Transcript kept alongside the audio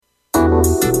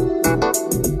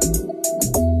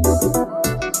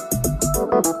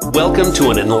Welcome to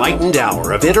an enlightened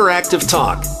hour of interactive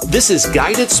talk. This is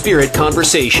Guided Spirit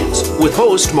Conversations with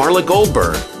host Marla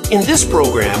Goldberg. In this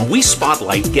program, we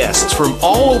spotlight guests from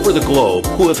all over the globe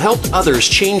who have helped others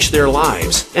change their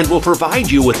lives and will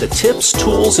provide you with the tips,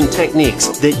 tools, and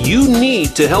techniques that you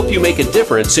need to help you make a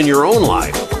difference in your own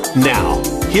life. Now,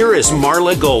 here is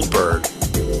Marla Goldberg.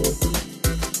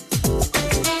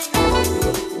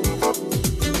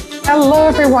 Hello,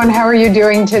 everyone. How are you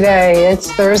doing today?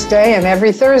 It's Thursday, and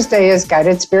every Thursday is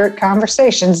Guided Spirit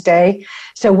Conversations Day.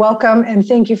 So welcome, and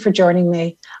thank you for joining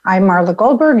me. I'm Marla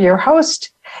Goldberg, your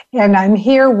host, and I'm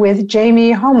here with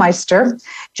Jamie Homeister.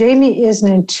 Jamie is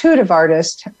an intuitive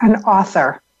artist, an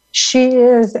author. She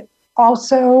is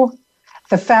also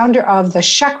the founder of the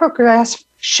Chakrograph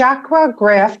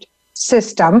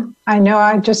system. I know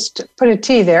I just put a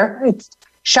T there. It's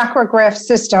Chakrograph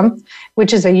system,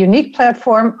 which is a unique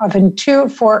platform of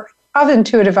intuitive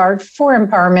art for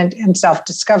empowerment and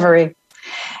self-discovery.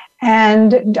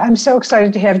 And I'm so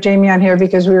excited to have Jamie on here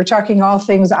because we were talking all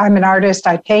things. I'm an artist.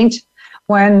 I paint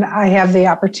when I have the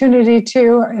opportunity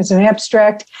to as an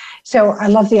abstract. So I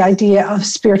love the idea of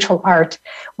spiritual art.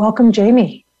 Welcome,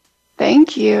 Jamie.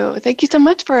 Thank you. Thank you so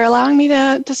much for allowing me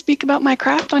to speak about my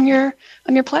craft on your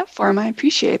platform. I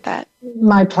appreciate that.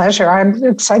 My pleasure. I'm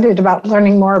excited about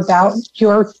learning more about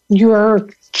your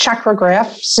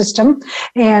chakrograph system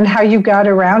and how you got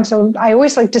around. So I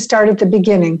always like to start at the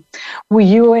beginning. Were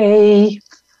you a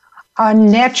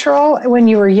natural when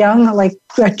you were young, like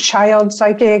a child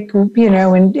psychic,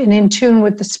 and in tune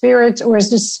with the spirits, or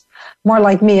is this more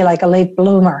like me, like a late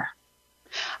bloomer?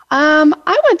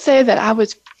 I would say that I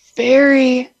was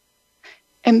very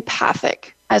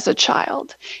empathic as a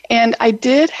child, and I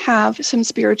did have some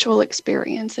spiritual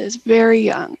experiences very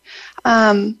young.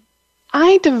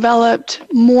 I developed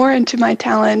more into my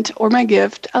talent or my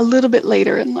gift a little bit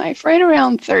later in life. Right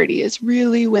around 30 is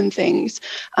really when things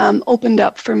opened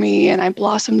up for me, and I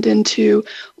blossomed into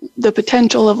the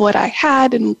potential of what I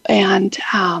had and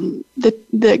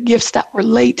the gifts that were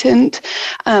latent.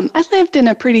 I lived in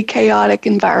a pretty chaotic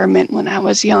environment when I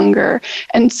was younger,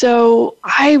 and so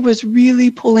I was really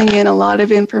pulling in a lot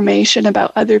of information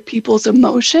about other people's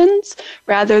emotions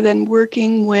rather than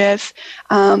working with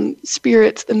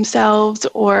spirits themselves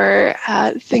or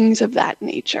things of that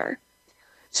nature.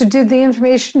 So did the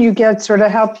information you get sort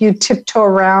of help you tiptoe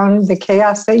around the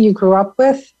chaos that you grew up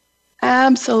with?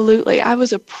 Absolutely. I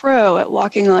was a pro at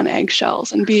walking on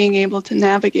eggshells and being able to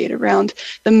navigate around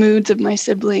the moods of my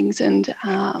siblings and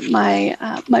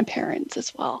my parents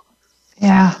as well.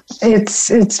 Yeah,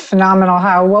 it's phenomenal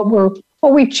how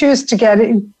what we choose to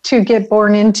get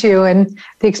born into and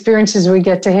the experiences we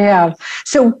get to have.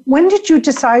 So when did you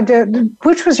decide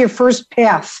which was your first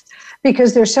path?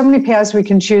 Because there's so many paths we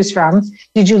can choose from.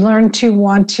 Did you learn to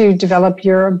want to develop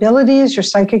your abilities, your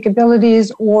psychic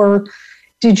abilities, or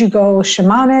did you go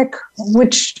shamanic?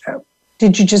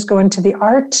 Did you just go into the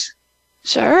art?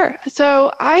 Sure.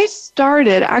 So I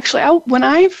started, when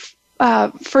I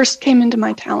first came into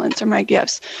my talents or my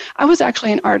gifts, I was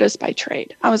actually an artist by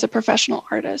trade. I was a professional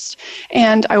artist,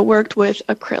 and I worked with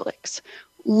acrylics.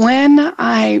 When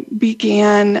I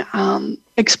began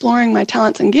exploring my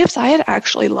talents and gifts, I had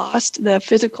actually lost the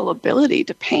physical ability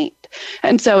to paint.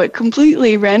 And so it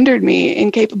completely rendered me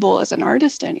incapable as an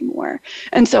artist anymore.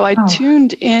 And so I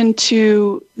tuned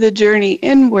into the journey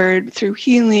inward through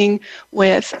healing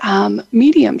with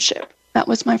mediumship. That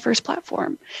was my first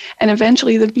platform. And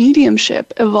eventually the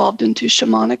mediumship evolved into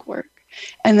shamanic work.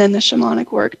 And then the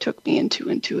shamanic work took me into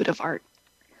intuitive art.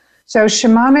 So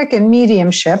shamanic and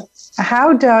mediumship,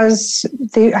 how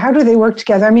do they work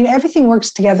together? I mean, everything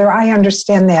works together. I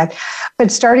understand that. But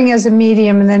starting as a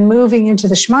medium and then moving into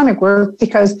the shamanic work,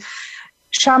 because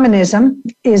shamanism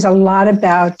is a lot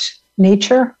about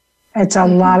nature. It's a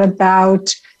lot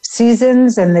about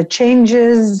seasons and the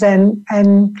changes. And I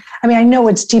mean, I know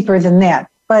it's deeper than that.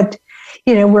 But,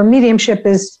 where mediumship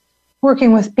is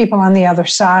working with people on the other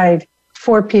side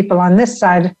for people on this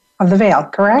side of the veil,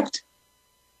 correct?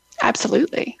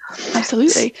 Absolutely.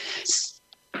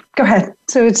 Go ahead.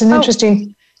 So it's an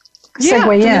interesting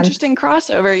segue it's an interesting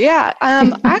crossover. Yeah.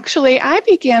 Actually, I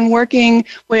began working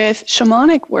with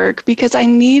shamanic work because I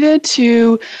needed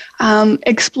to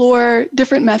explore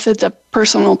different methods of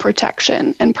personal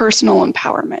protection and personal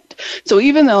empowerment. So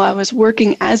even though I was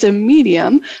working as a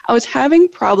medium, I was having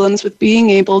problems with being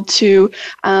able to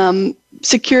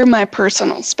secure my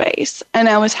personal space. And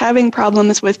I was having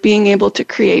problems with being able to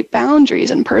create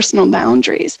boundaries and personal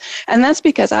boundaries. And that's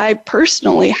because I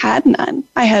personally had none.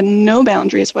 I had no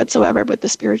boundaries whatsoever with the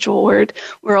spiritual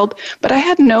world, but I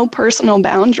had no personal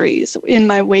boundaries in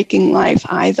my waking life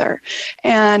either.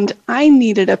 And I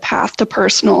needed a path to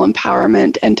personal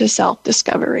empowerment and to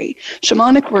self-discovery.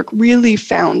 Shamanic work really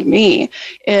found me.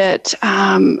 It,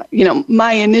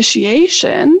 my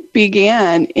initiation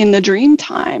began in the dream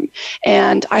time.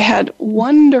 And I had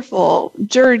wonderful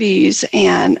journeys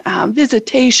and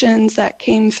visitations that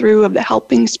came through of the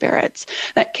helping spirits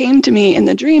that came to me in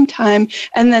the dream time.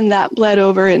 And then that bled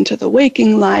over into the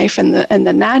waking life and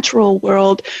the natural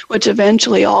world, which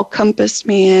eventually all compassed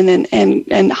me in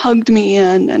and hugged me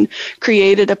in and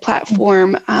created a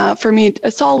platform for me,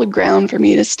 a solid ground for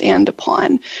me to stand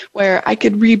upon, where I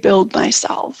could rebuild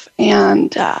myself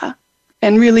and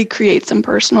really create some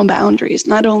personal boundaries,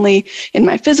 not only in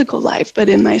my physical life, but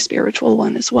in my spiritual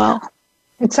one as well.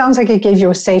 It sounds like it gave you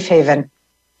a safe haven.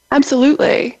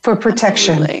 Absolutely. For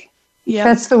protection. Absolutely. Yeah.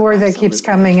 That's the word that keeps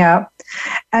coming up.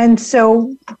 And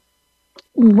so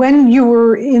when you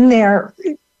were in there,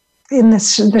 in the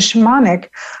shamanic,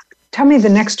 tell me the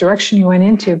next direction you went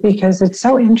into, because it's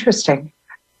so interesting.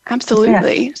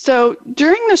 Absolutely. Yeah. So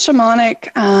during the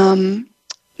shamanic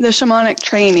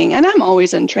training, and I'm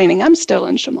always in training. I'm still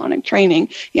in shamanic training,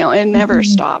 it never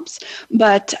stops.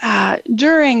 But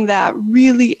during that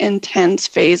really intense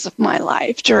phase of my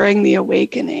life, during the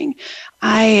awakening,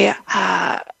 I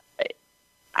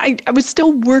was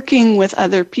still working with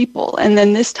other people. And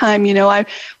then this time,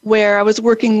 where I was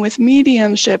working with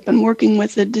mediumship and working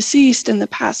with the deceased and the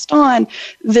passed on,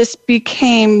 this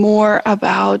became more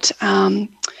about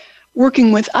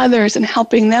working with others and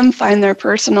helping them find their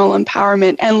personal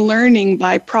empowerment and learning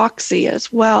by proxy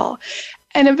as well.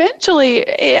 And eventually,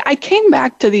 I came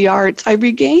back to the arts. I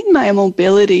regained my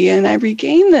mobility, and I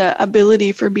regained the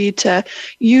ability for me to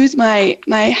use my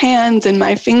hands and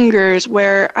my fingers,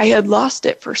 where I had lost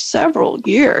it for several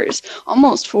years,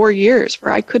 almost 4 years,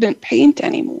 where I couldn't paint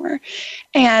anymore.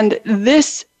 And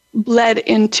this bled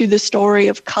into the story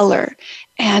of color.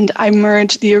 And I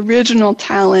merged the original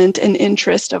talent and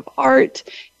interest of art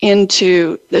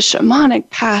into the shamanic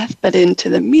path, but into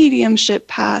the mediumship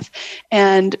path,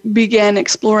 and began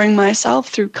exploring myself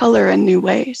through color in new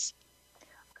ways.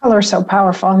 Color is so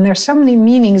powerful, and there's so many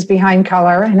meanings behind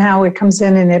color and how it comes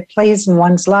in and it plays in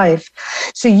one's life.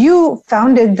 So you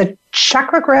founded the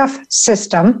chakrograph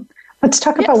system. Let's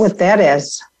talk about what that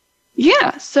is.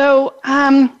 Yeah, so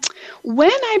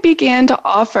when I began to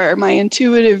offer my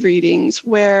intuitive readings,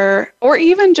 or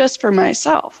even just for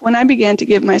myself, when I began to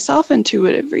give myself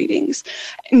intuitive readings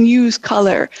and use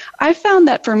color, I found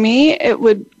that for me, it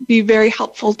would be very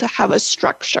helpful to have a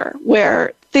structure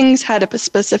where things had a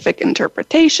specific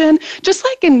interpretation, just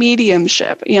like in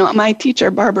mediumship. My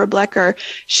teacher, Barbara Blecker,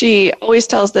 she always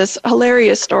tells this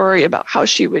hilarious story about how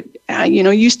she would,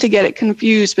 used to get it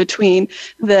confused between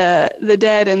the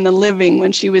dead and the living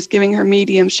when she was giving her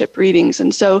mediumship readings.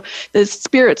 And so the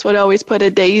spirits would always put a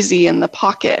daisy in the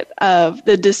pocket of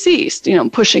the deceased,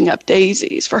 pushing up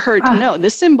daisies for her to know the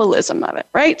symbolism of it,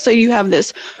 right? So you have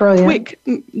this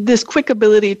quick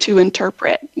ability to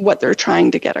interpret what they're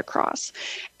trying to get across.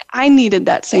 I needed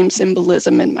that same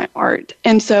symbolism in my art.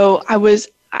 And so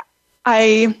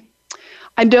I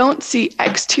don't see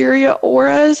exterior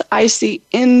auras, I see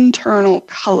internal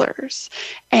colors.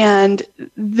 And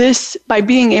this, by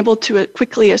being able to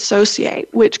quickly associate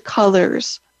which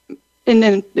colors and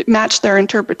then match their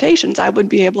interpretations, I would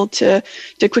be able to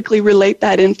quickly relate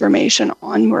that information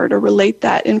onward, or relate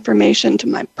that information to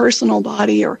my personal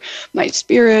body or my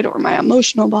spirit or my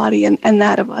emotional body and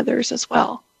that of others as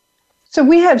well. So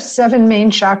we have 7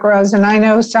 main chakras, and I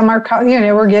know some are,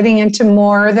 we're getting into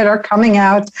more that are coming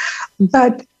out.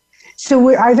 But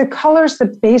so are the colors the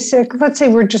basic? Let's say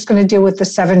we're just going to deal with the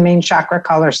 7 main chakra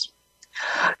colors.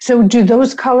 So are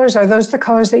those the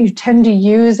colors that you tend to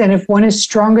use? And if one is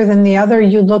stronger than the other,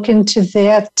 you look into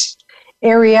that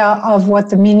area of what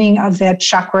the meaning of that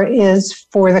chakra is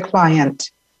for the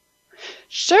client?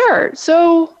 Sure.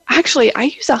 So actually, I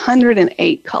use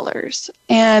 108 colors,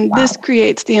 and this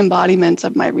creates the embodiments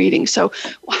of my reading. So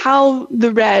how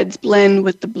the reds blend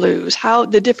with the blues, how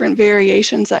the different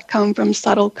variations that come from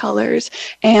subtle colors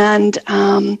and,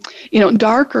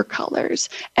 darker colors,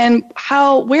 and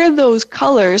where those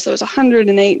colors, those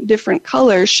 108 different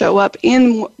colors show up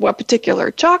in what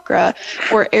particular chakra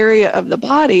or area of the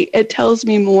body, it tells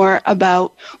me more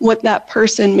about what that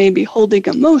person may be holding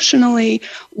emotionally,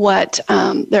 what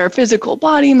their physical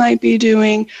body might be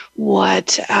doing,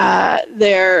 what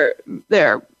their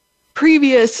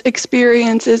previous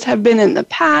experiences have been in the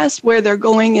past, where they're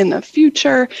going in the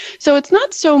future. So it's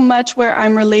not so much where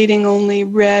I'm relating only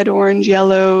red, orange,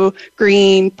 yellow,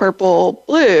 green, purple,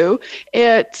 blue.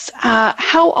 It's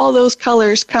how all those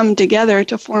colors come together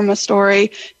to form a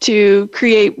story to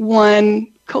create one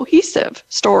cohesive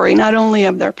story, not only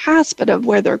of their past, but of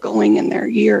where they're going in their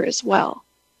year as well.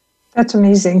 That's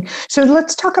amazing. So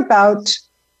let's talk about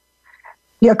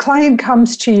your client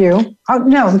comes to you. Oh,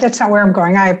 no, that's not where I'm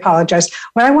going. I apologize.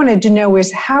 What I wanted to know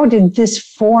is, how did this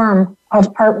form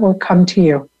of artwork come to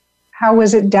you? How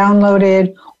was it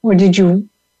downloaded, or did you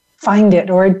find it,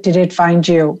 or did it find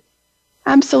you?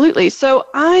 Absolutely. So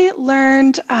I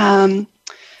learned,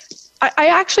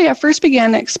 I first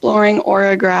began exploring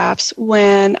auragraphs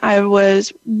when I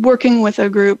was working with a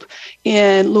group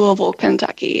in Louisville,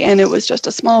 Kentucky, and it was just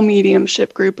a small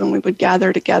mediumship group, and we would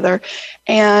gather together,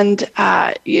 and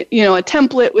a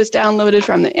template was downloaded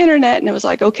from the internet, and it was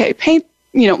like, okay, paint,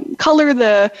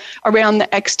 color around the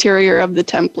exterior of the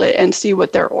template and see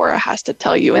what their aura has to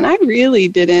tell you. And I really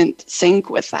didn't sync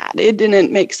with that. It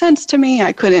didn't make sense to me.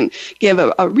 I couldn't give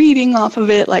a reading off of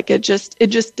it. Like it just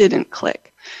didn't click.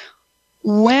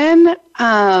 When,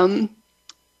 I'm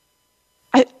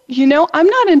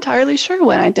not entirely sure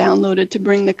when I downloaded to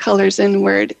bring the colors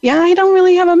inward. Yeah, I don't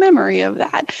really have a memory of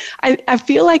that. I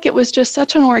feel like it was just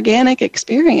such an organic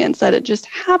experience that it just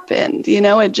happened.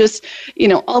 It just,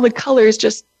 all the colors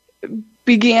just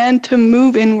began to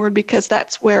move inward because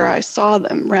that's where I saw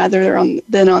them rather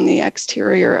than on the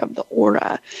exterior of the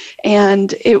aura.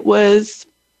 And it was,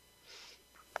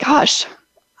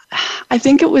 I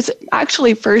think it was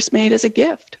actually first made as a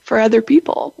gift for other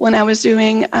people when I was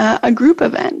doing a group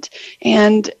event.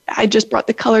 And I just brought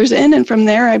the colors in, and from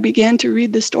there I began to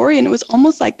read the story, and it was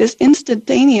almost like this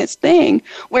instantaneous thing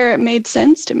where it made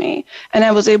sense to me. And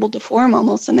I was able to form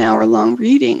almost an hour-long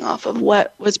reading off of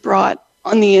what was brought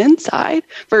on the inside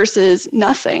versus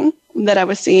nothing that I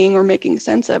was seeing or making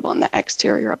sense of on the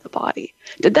exterior of the body.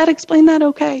 Did that explain that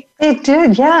okay? It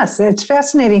did, yes. It's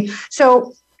fascinating.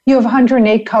 So you have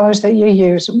 108 colors that you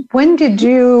use. When did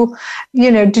you,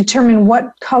 determine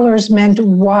what colors meant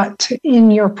what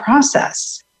in your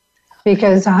process?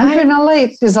 Because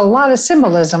 108 is a lot of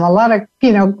symbolism, a lot of,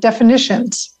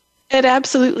 definitions. It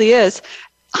absolutely is.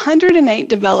 108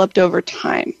 developed over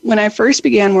time. When I first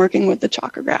began working with the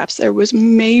chakragraphs, there was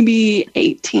maybe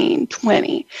 18,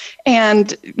 20.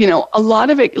 And, a lot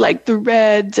of it, like the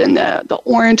reds and the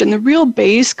orange and the real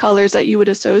base colors that you would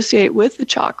associate with the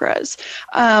chakras,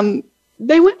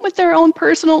 they went with their own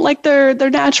personal, like their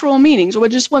natural meanings,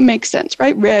 which is what makes sense,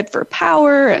 right? Red for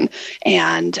power and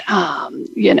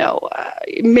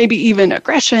maybe even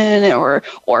aggression or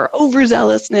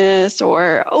overzealousness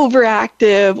or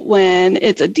overactive when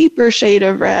it's a deeper shade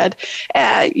of red.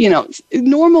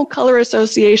 Normal color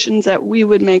associations that we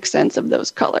would make sense of those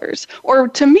colors. Or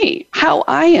to me, how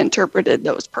I interpreted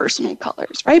those personal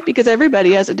colors, right? Because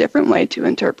everybody has a different way to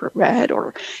interpret red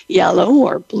or yellow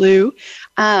or blue.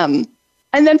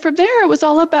 And then from there, it was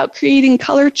all about creating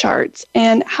color charts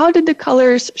and how did the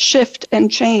colors shift and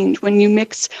change when you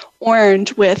mix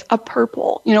orange with a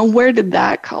purple? Where did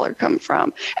that color come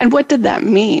from? And what did that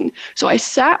mean? So I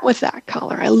sat with that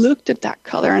color, I looked at that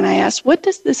color, and I asked, what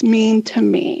does this mean to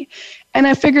me? And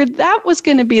I figured that was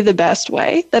going to be the best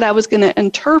way that I was going to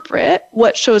interpret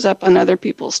what shows up on other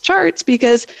people's charts,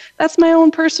 because that's my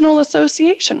own personal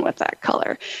association with that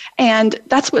color. And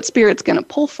that's what Spirit's going to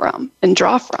pull from and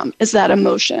draw from, is that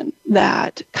emotion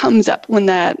that comes up when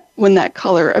that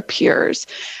color appears.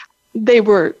 They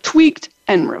were tweaked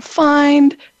and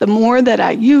refined the more that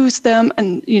I used them.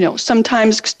 And,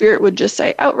 sometimes Spirit would just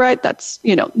say outright, that's,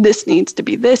 this needs to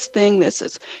be this thing. This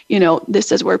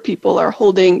is where people are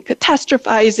holding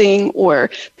catastrophizing or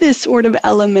this sort of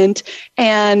element.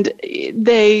 And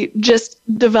they just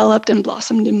developed and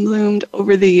blossomed and bloomed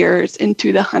over the years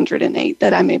into the 108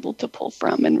 that I'm able to pull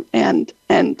from and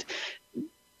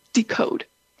decode.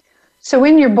 So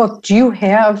in your book, do you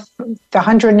have the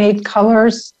 108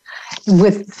 colors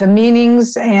with the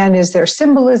meanings, and is there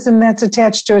symbolism that's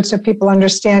attached to it so people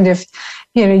understand if,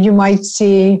 you might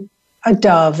see a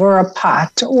dove or a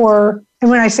pot, or, and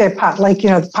when I say a pot, like,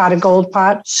 the pot of gold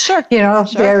pot, sure. The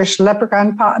Irish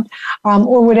leprechaun pot,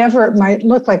 or whatever it might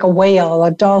look like, a whale,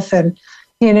 a dolphin,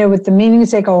 with the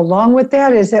meanings that go along with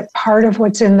that. Is that part of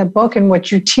what's in the book and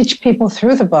what you teach people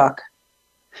through the book?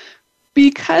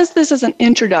 Because this is an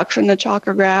introduction to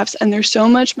chakragraphs, and there's so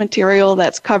much material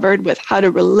that's covered with how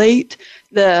to relate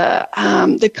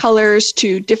the colors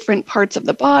to different parts of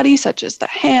the body, such as the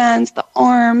hands, the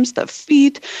arms, the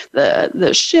feet,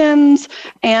 the shins,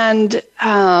 and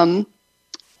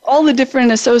all the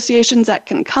different associations that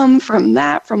can come from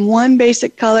that, from one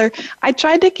basic color. I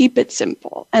tried to keep it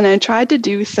simple, and I tried to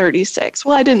do 36.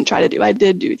 Well, I didn't try to do, I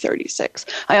did do 36.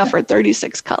 I offered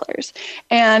 36 colors.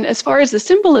 And as far as the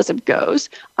symbolism goes,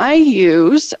 I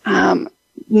use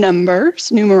numbers,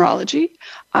 numerology.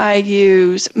 I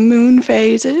use moon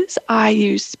phases. I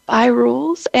use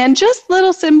spirals, and just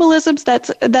little symbolisms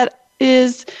that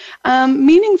is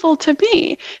meaningful to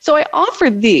me. So I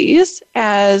offered these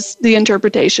as the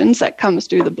interpretations that comes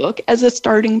through the book as a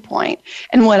starting point.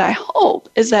 And what I hope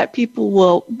is that people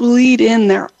will bleed in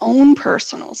their own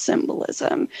personal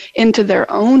symbolism into their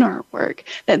own artwork,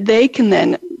 that they can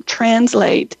then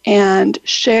translate and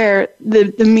share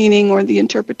the meaning or the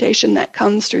interpretation that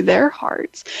comes through their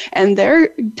hearts and their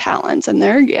talents and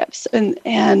their gifts,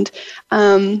 and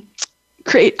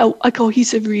create a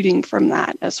cohesive reading from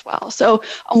that as well. So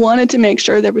I wanted to make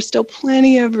sure there was still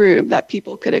plenty of room that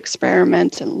people could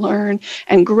experiment and learn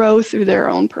and grow through their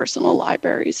own personal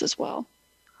libraries as well.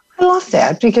 I love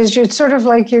that, because it's sort of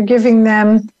like you're giving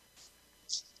them,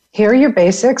 here are your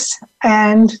basics,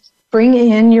 and bring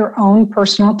in your own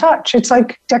personal touch. It's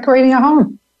like decorating a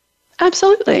home.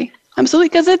 Absolutely. Absolutely,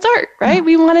 because it's art, right?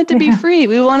 We want it to be free.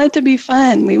 We want it to be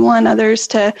fun. We want others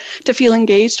to feel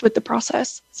engaged with the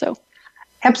process. So.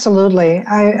 Absolutely.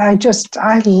 I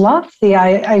love the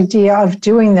idea of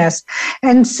doing this.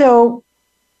 And so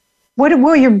what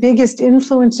were your biggest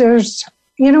influencers?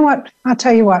 You know what? I'll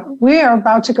tell you what. We are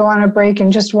about to go on a break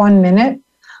in just 1 minute.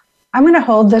 I'm going to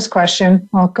hold this question.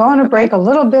 We'll go on a break a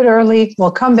little bit early. We'll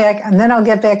come back, and then I'll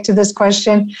get back to this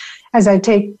question as I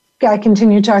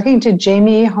continue talking to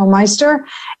Jamie Homeister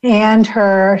and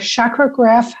her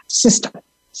chakrograph system.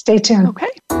 Stay tuned. Okay.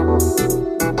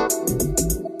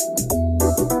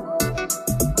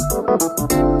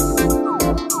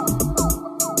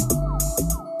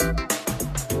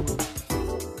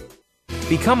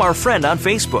 Become our friend on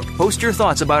Facebook. Post your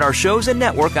thoughts about our shows and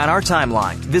network on our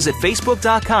timeline. Visit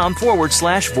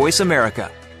facebook.com/Voice America.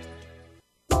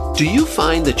 Do you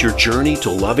find that your journey to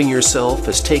loving yourself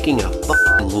is taking a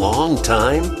long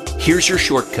time? Here's your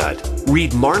shortcut.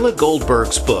 Read Marla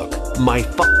Goldberg's book, My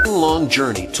Long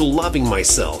Journey to Loving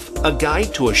Myself, a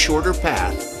guide to a shorter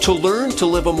path to learn to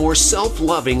live a more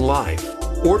self-loving life.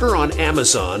 Order on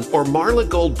Amazon or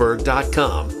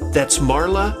marlagoldberg.com. That's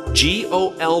Marla,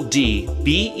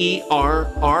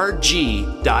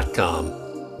 GOLDBERRG.com.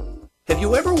 Have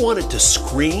you ever wanted to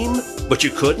scream, but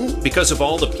you couldn't because of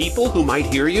all the people who might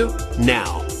hear you?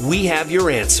 Now, we have your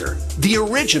answer. The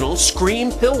original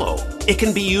Scream Pillow. It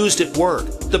can be used at work,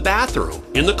 the bathroom,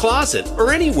 in the closet,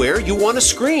 or anywhere you want to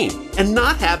scream and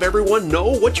not have everyone know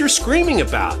what you're screaming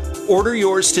about. Order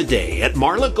yours today at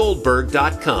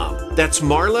marlagoldberg.com. That's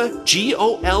Marla,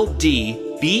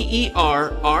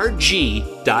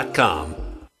 GOLDBERRG.com.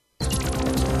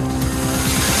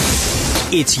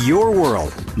 It's your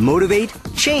world. Motivate,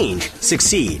 change,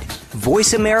 succeed.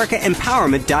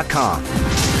 VoiceAmericaEmpowerment.com.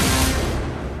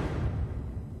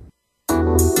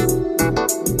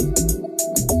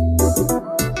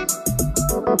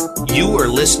 You are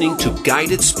listening to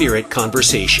Guided Spirit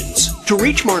Conversations. To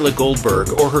reach Marla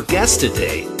Goldberg or her guest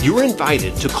today, you're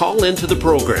invited to call into the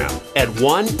program at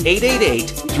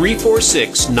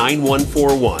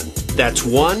 1-888-346-9141. That's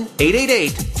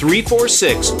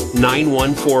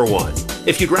 1-888-346-9141.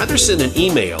 If you'd rather send an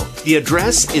email, the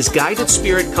address is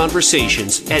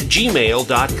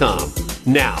guidedspiritconversations@gmail.com.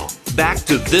 Now, back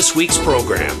to this week's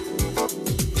program.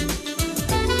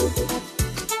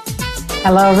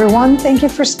 Hello, everyone. Thank you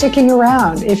for sticking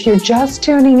around. If you're just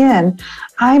tuning in,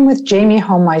 I'm with Jamie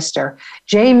Homeister.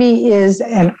 Jamie is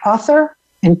an author,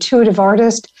 intuitive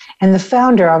artist, and the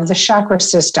founder of the Chakra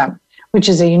System, which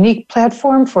is a unique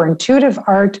platform for intuitive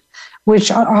art,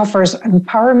 which offers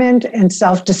empowerment and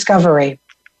self-discovery.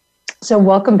 So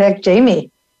welcome back, Jamie.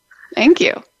 Thank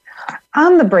you.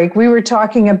 On the break, we were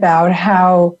talking about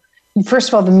how, first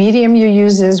of all, the medium you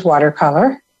use is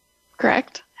watercolor.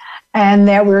 Correct. And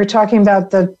that we were talking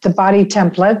about the body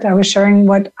template. I was sharing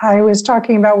what I was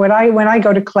talking about when I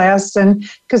go to class, and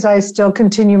because I still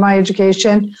continue my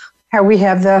education, how we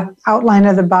have the outline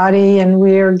of the body and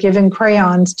we're given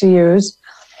crayons to use.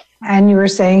 And you were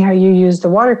saying how you use the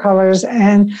watercolors.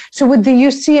 And so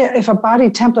you see it, if a body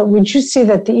template, would you see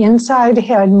that the inside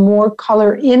had more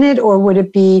color in it, or would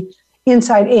it be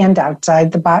inside and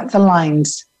outside the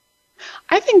lines?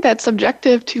 I think that's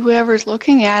subjective to whoever's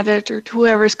looking at it or to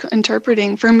whoever's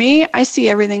interpreting. For me, I see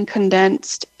everything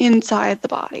condensed inside the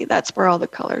body. That's where all the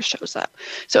color shows up.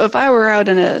 So if I were out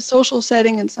in a social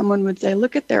setting and someone would say,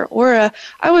 look at their aura,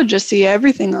 I would just see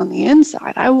everything on the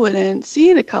inside. I wouldn't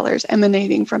see the colors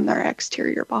emanating from their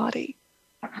exterior body.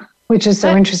 Which is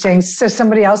so interesting. So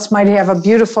somebody else might have a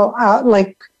beautiful,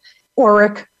 like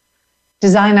auric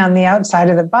design on the outside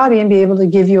of the body and be able to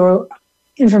give you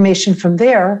information from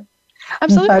there.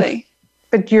 Absolutely.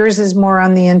 But yours is more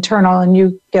on the internal, and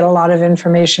you get a lot of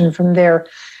information from there.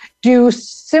 Do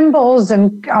symbols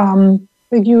and I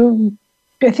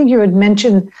think you had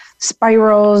mentioned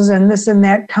spirals and this and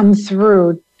that come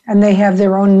through, and they have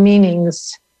their own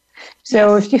meanings.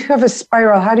 So if you have a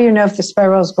spiral, how do you know if the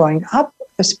spiral is going up or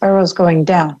the spiral is going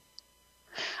down?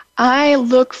 I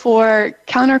look for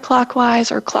counterclockwise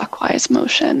or clockwise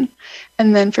motion.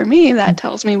 And then for me, that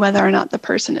tells me whether or not the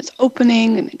person is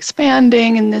opening and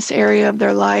expanding in this area of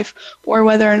their life, or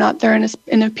whether or not they're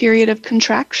in a period of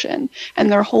contraction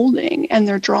and they're holding and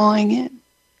they're drawing in.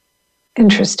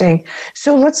 Interesting.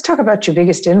 So let's talk about your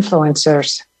biggest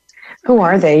influencers. Who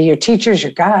are they? Your teachers,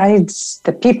 your guides,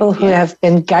 the people who have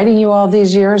been guiding you all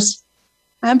these years?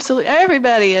 Absolutely.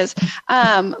 Everybody is.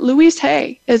 Louise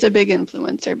Hay is a big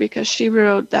influencer because she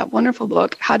wrote that wonderful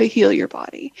book, How to Heal Your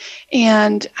Body.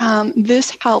 And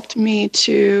this helped me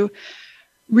to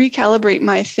recalibrate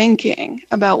my thinking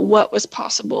about what was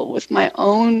possible with my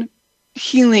own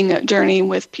healing journey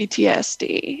with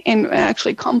PTSD, and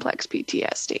actually complex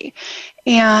PTSD,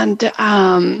 and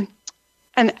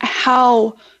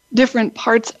how different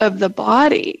parts of the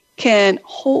body can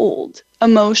hold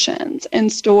emotions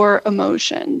and store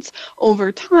emotions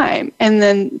over time. And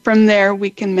then from there,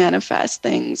 we can manifest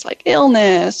things like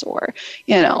illness or,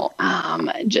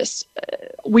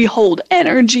 we hold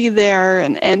energy there.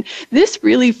 And this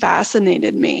really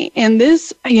fascinated me. And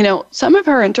this, some of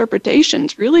her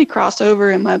interpretations really cross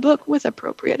over in my book with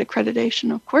appropriate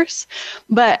accreditation, of course.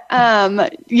 But,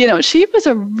 she was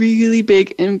a really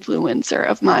big influencer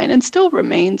of mine and still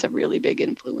remains a really big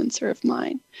influencer of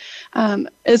mine.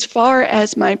 As far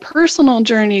as my personal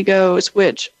journey goes,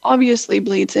 which obviously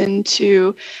bleeds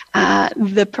into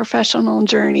the professional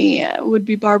journey, would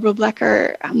be Barbara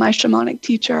Blecker, my shamanic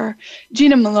teacher,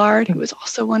 Gina Millard, who was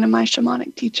also one of my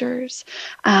shamanic teachers,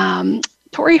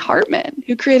 Tori Hartman,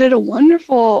 who created a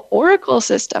wonderful oracle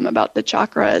system about the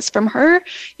chakras from her,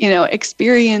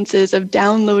 experiences of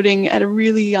downloading at a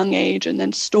really young age and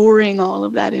then storing all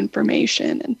of that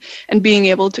information and being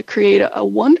able to create a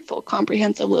wonderful,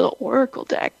 comprehensive little oracle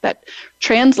deck that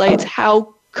translates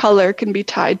how color can be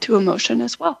tied to emotion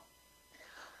as well.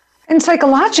 And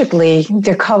psychologically,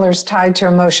 the color's tied to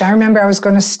emotion. I remember I was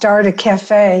going to start a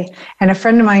cafe, and a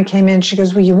friend of mine came in. She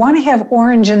goes, well, you want to have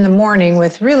orange in the morning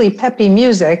with really peppy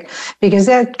music because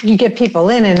that you get people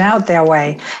in and out that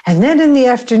way. And then in the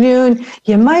afternoon,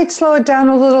 you might slow it down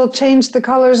a little, change the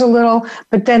colors a little,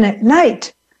 but then at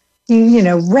night,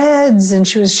 reds, and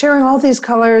she was sharing all these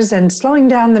colors and slowing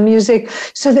down the music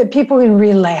so that people can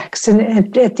relax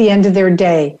and at the end of their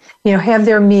day, have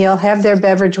their meal, have their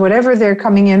beverage, whatever they're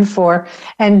coming in for,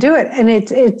 and do it. And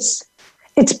it's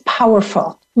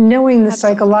powerful, knowing the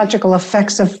psychological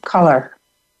effects of color.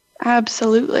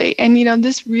 Absolutely. And,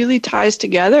 this really ties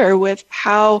together with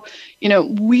how,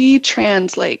 we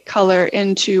translate color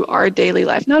into our daily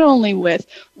life, not only with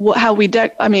how we,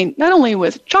 not only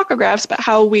with chakragraphs, but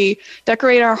how we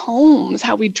decorate our homes,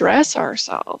 how we dress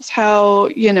ourselves, how,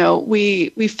 we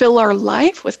fill our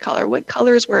life with color, what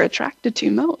colors we're attracted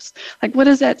to most. Like, what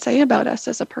does that say about us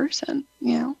as a person?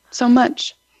 So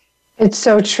much. It's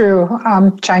so true.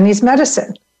 Chinese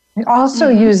medicine also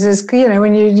uses,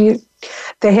 when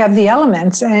they have the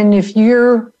elements, and if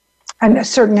you're a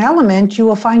certain element, you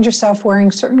will find yourself wearing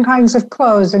certain kinds of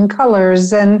clothes and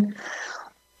colors. And,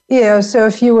 so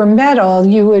if you were metal,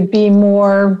 you would be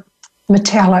more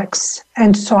metallics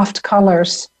and soft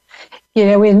colors,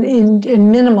 in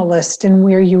minimalist in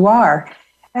where you are.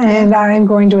 And I'm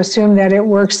going to assume that it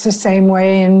works the same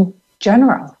way in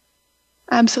general.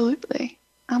 Absolutely.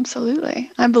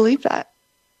 Absolutely. I believe that.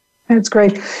 That's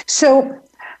great. So,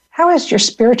 how has your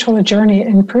spiritual journey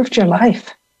improved your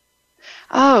life?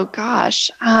 Oh, gosh.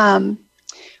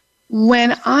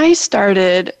 When I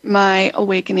started my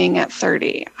awakening at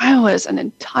 30, I was an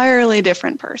entirely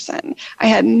different person. I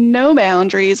had no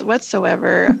boundaries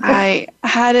whatsoever. I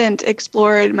hadn't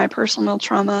explored my personal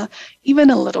trauma even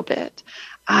a little bit.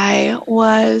 I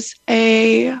was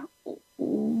a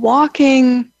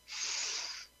walking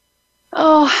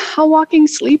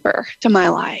sleeper to my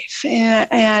life.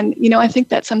 And I think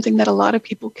that's something that a lot of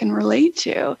people can relate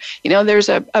to. There's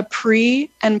a pre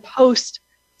and post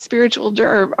spiritual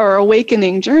or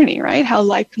awakening journey, right? How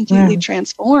life completely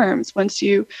transforms once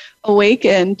you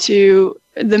awaken to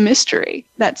the mystery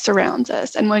that surrounds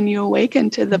us. And when you awaken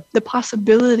to the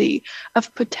possibility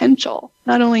of potential,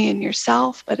 not only in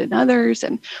yourself, but in others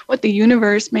and what the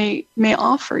universe may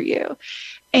offer you.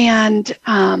 And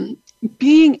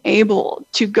being able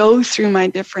to go through my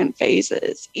different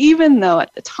phases, even though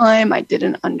at the time I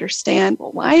didn't understand,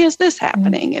 well, why is this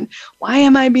happening? And why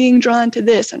am I being drawn to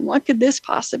this? And what could this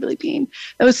possibly mean?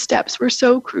 Those steps were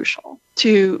so crucial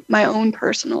to my own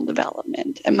personal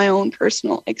development and my own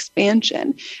personal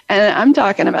expansion. And I'm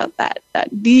talking about that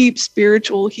deep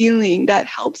spiritual healing that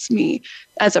helps me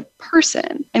as a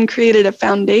person and created a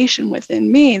foundation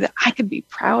within me that I could be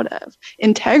proud of.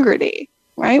 Integrity,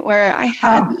 right? Where I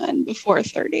had none before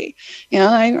 30.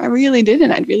 I really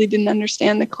didn't. I really didn't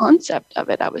understand the concept of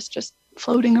it. I was just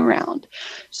floating around.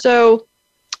 So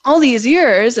all these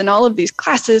years and all of these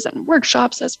classes and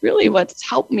workshops, that's really what's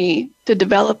helped me to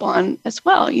develop on as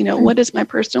well. What is my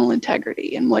personal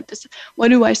integrity and what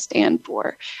do I stand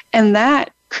for? And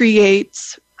that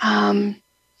creates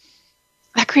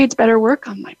better work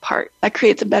on my part. That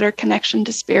creates a better connection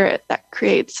to spirit. That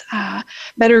creates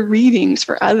better readings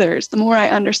for others. The more I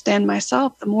understand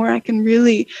myself, the more I can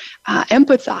really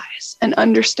empathize and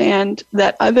understand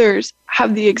that others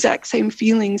have the exact same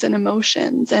feelings and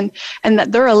emotions, and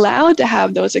that they're allowed to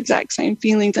have those exact same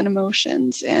feelings and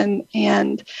emotions,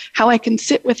 and how I can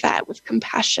sit with that with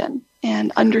compassion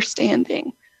and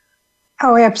understanding.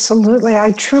 Oh, absolutely.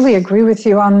 I truly agree with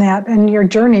you on that and your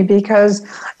journey, because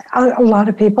a lot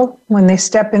of people, when they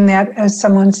step in that, as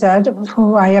someone said,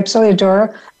 who I absolutely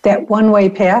adore, that one-way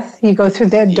path, you go through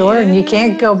that door and you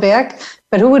can't go back.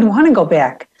 But who would want to go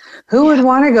back? Who would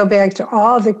want to go back to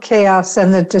all the chaos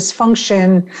and the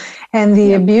dysfunction and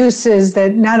the abuses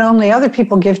that not only other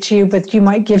people give to you, but you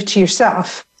might give to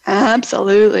yourself?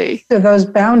 Absolutely. So those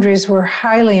boundaries were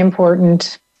highly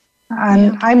important.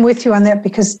 And I'm with you on that,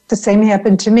 because the same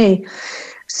happened to me.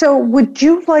 So would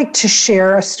you like to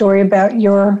share a story about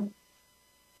your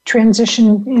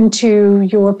transition into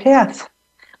your path?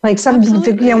 Like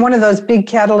one of those big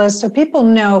catalysts, so people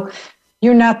know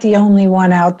you're not the only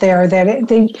one out there,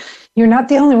 you're not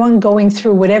the only one going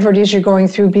through whatever it is you're going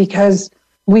through, because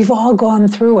we've all gone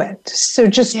through it. So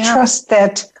just trust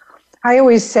that. I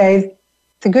always say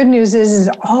the good news is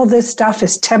all this stuff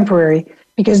is temporary,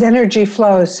 because energy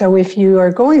flows. So if you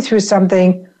are going through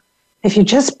something, if you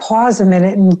just pause a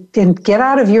minute and get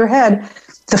out of your head,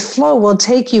 the flow will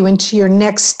take you into your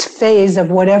next phase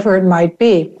of whatever it might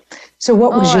be. So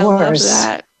what was yours?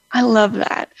 I love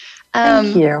that.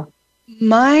 Thank you.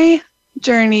 My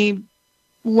journey,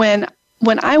 when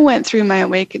I went through my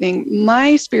awakening,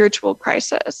 my spiritual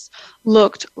crisis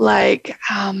looked like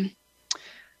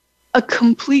a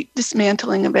complete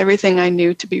dismantling of everything I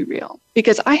knew to be real,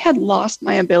 because I had lost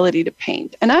my ability to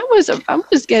paint. And I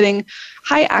was getting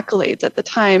high accolades at the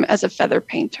time as a feather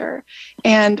painter.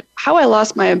 And how I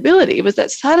lost my ability was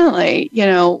that suddenly,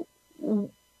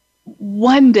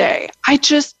 one day I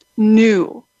just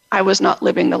knew I was not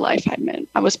living the life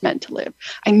I was meant to live.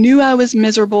 I knew I was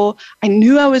miserable. I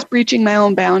knew I was breaching my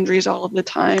own boundaries all of the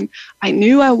time. I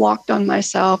knew I walked on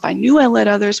myself. I knew I let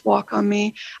others walk on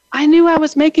me. I knew I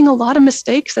was making a lot of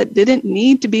mistakes that didn't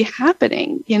need to be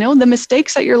happening. The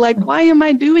mistakes that you're like, why am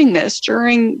I doing this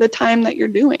during the time that you're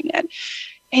doing it?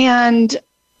 And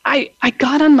I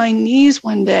got on my knees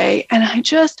one day and I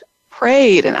just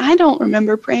prayed. And I don't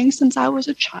remember praying since I was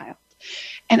a child.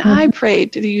 And I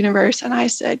prayed to the universe and I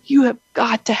said, you have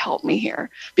got to help me here,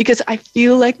 because I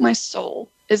feel like my soul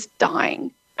is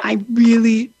dying. I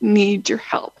really need your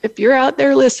help. If you're out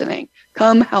there listening,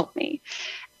 come help me.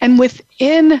 And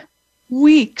within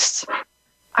weeks,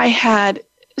 I had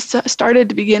started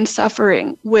to begin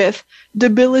suffering with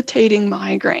debilitating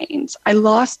migraines. I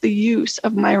lost the use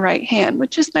of my right hand,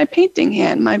 which is my painting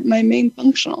hand, my main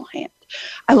functional hand.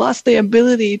 I lost the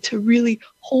ability to really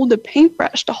hold a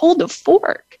paintbrush, to hold a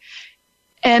fork.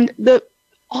 And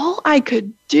all I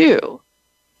could do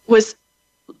was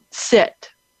sit.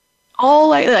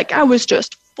 I was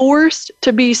just forced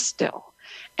to be still.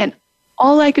 And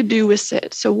all I could do was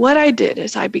sit. So what I did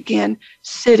is I began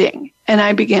sitting and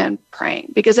I began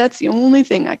praying, because that's the only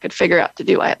thing I could figure out to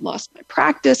do. I had lost my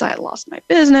practice. I had lost my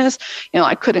business.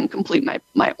 I couldn't complete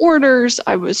my orders.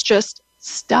 I was just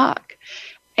stuck.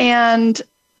 And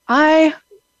I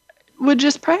would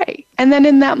just pray. And then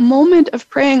in that moment of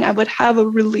praying, I would have a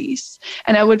release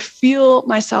and I would feel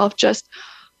myself just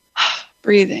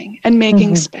breathing and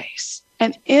making space.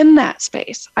 And in that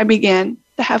space, I began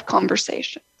to have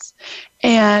conversations.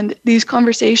 And these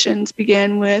conversations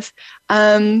began with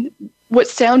what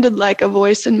sounded like a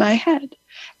voice in my head.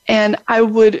 And I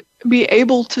would be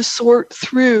able to sort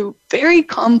through very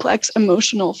complex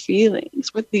emotional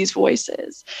feelings with these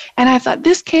voices. And I thought,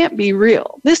 this can't be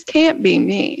real. This can't be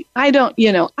me. I don't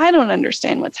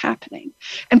understand what's happening.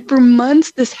 And for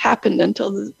months, this happened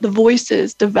until the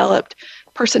voices developed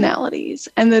personalities,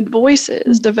 and the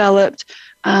voices developed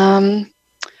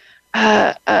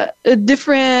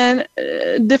different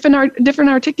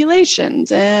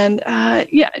articulations, and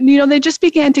they just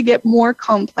began to get more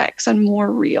complex and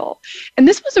more real. And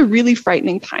this was a really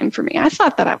frightening time for me. I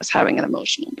thought that I was having an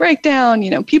emotional breakdown.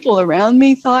 People around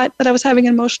me thought that I was having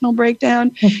an emotional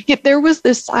breakdown. Yet there was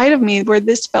this side of me where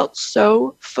this felt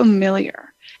so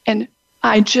familiar, and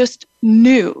I just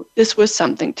knew this was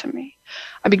something to me.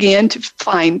 I began to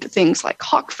find things like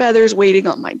hawk feathers waiting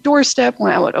on my doorstep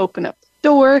when I would open up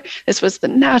door. This was the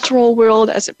natural world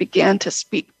as it began to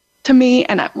speak to me.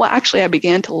 And I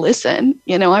began to listen.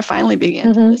 I finally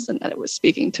began to listen that it was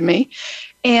speaking to me.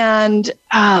 And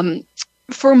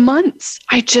for months,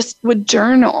 I just would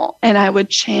journal, and I would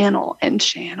channel and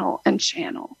channel and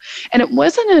channel. And it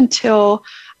wasn't until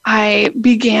I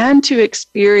began to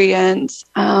experience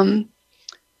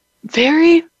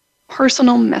very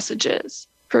personal messages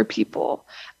for people,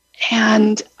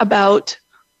 and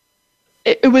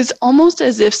it was almost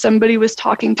as if somebody was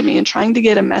talking to me and trying to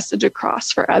get a message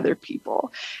across for other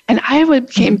people. And I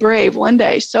became brave one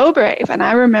day, so brave. And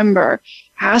I remember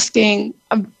asking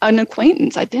an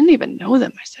acquaintance, I didn't even know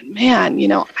them. I said, man,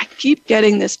 I keep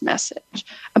getting this message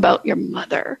about your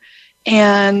mother.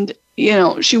 And,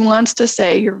 she wants to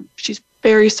say she's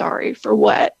very sorry for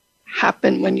what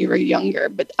happened when you were younger,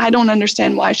 but I don't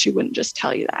understand why she wouldn't just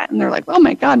tell you that. And they're like, oh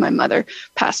my God, my mother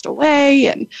passed away.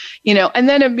 And, and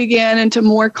then it began into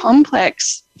more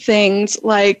complex things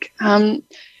like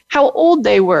how old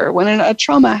they were when a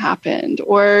trauma happened,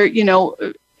 or,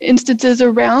 instances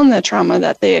around the trauma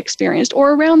that they experienced,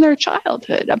 or around their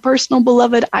childhood, a personal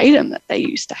beloved item that they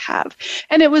used to have.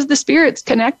 And it was the spirits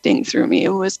connecting through me. It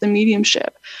was the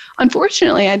mediumship.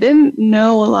 Unfortunately, I didn't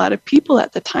know a lot of people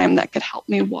at the time that could help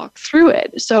me walk through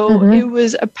it. So it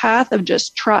was a path of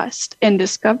just trust and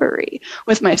discovery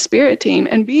with my spirit team,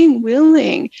 and being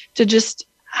willing to just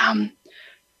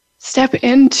step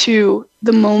into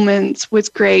the moments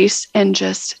with grace and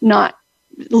just not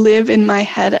live in my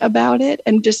head about it,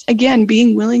 and just, again,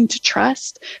 being willing to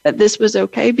trust that this was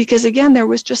okay, because, again, there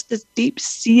was just this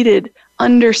deep-seated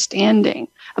understanding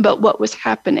about what was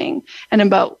happening and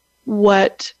about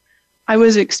what I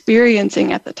was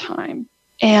experiencing at the time,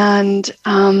 and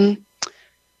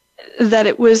that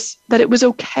it was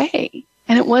okay,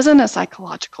 and it wasn't a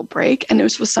psychological break, and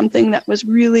it was something that was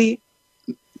really,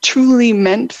 truly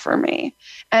meant for me.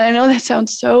 And I know that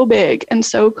sounds so big and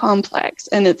so complex,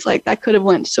 and it's like that could have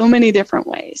went so many different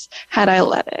ways had I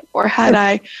let it, or had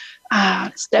I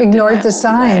stepped ignored the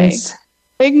signs.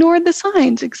 Ignored the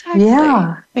signs, exactly.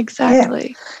 Yeah, exactly.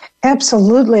 Yeah,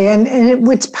 absolutely, and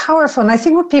it's powerful. And I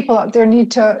think what people out there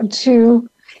need to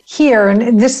hear,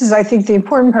 and this is, I think, the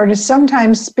important part, is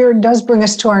sometimes spirit does bring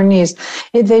us to our knees.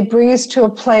 They bring us to a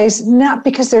place, not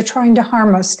because they're trying to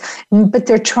harm us, but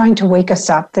they're trying to wake us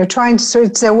up. They're trying to, so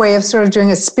it's their way of sort of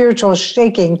doing a spiritual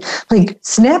shaking, like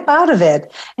snap out of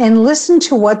it and listen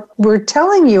to what we're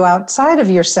telling you outside of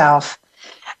yourself.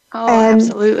 Oh, and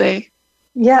absolutely.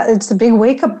 Yeah, it's a big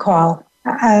wake-up call.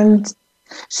 And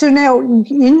so now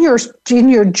in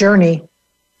your journey,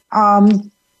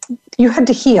 you had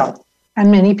to heal. And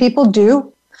many people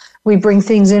do. We bring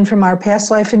things in from our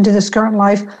past life into this current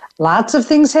life. Lots of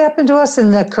things happen to us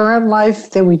in the current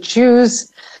life that we choose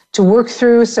to work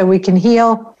through so we can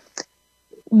heal.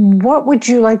 What would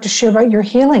you like to share about your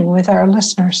healing with our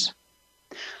listeners?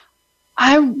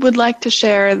 I would like to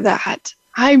share that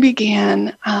I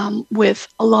began with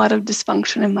a lot of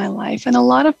dysfunction in my life and a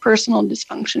lot of personal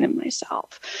dysfunction in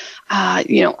myself.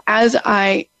 As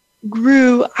I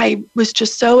grew, I was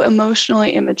just so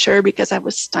emotionally immature because I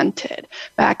was stunted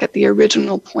back at the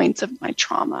original points of my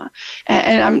trauma.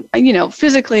 And I'm,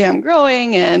 physically I'm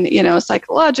growing, and,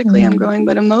 psychologically I'm growing,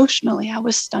 but emotionally I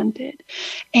was stunted.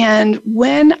 And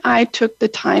when I took the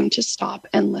time to stop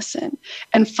and listen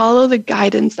and follow the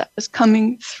guidance that was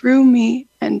coming through me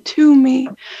and to me,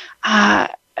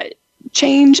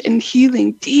 change and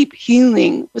healing, deep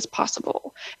healing, was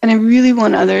possible. And I really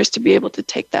want others to be able to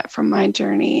take that from my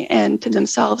journey and to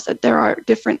themselves, that there are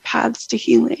different paths to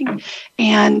healing.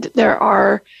 And there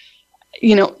are,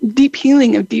 deep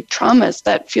healing of deep traumas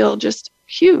that feel just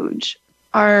huge,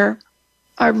 are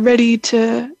ready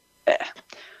to,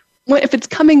 if it's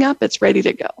coming up, it's ready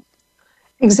to go.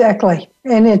 Exactly.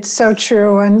 And it's so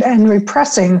true. And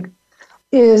repressing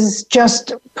is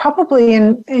just probably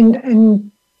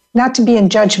in not to be in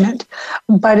judgment,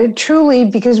 but it truly,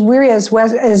 because we're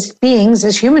as beings,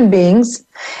 as human beings,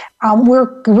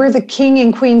 we're the king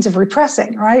and queens of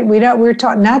repressing, right? We're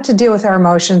taught not to deal with our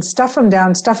emotions, stuff them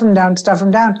down, stuff them down, stuff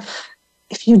them down.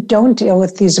 if you don't deal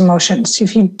with these emotions,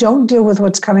 if you don't deal with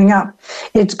what's coming up,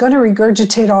 it's going to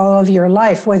regurgitate all of your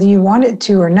life, whether you want it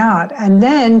to or not. And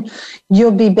then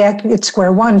you'll be back at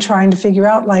square one trying to figure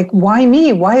out, like, why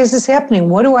me? Why is this happening?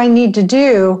 What do I need to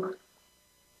do?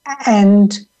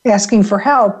 And asking for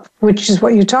help, which is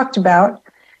what you talked about,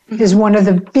 is one of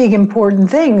the big important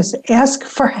things. Ask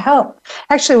for help.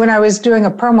 Actually, when I was doing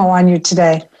a promo on you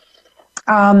today,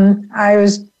 I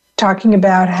was talking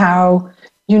about how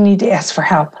you need to ask for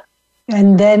help.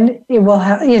 And then it will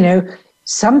have,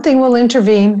 something will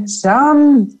intervene.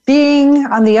 Some being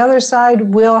on the other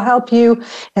side will help you,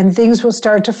 and things will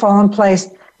start to fall in place.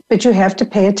 But you have to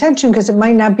pay attention, because it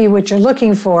might not be what you're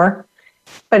looking for,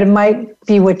 but it might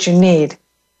be what you need.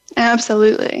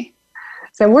 Absolutely.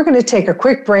 So we're going to take a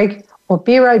quick break. We'll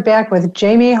be right back with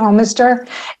Jamie Homeister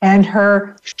and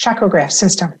her chakrograph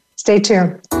system. Stay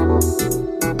tuned.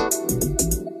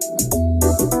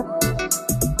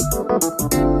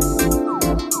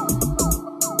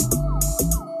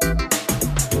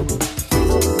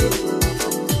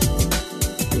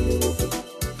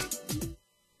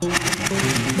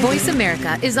 Voice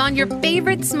America is on your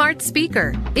favorite smart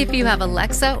speaker. If you have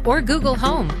Alexa or Google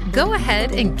Home, go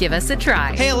ahead and give us a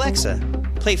try. Hey Alexa,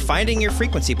 play Finding Your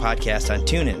Frequency podcast on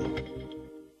TuneIn.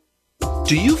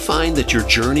 Do you find that your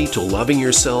journey to loving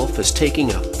yourself is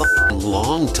taking a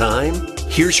long time?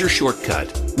 Here's your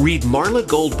shortcut. Read Marla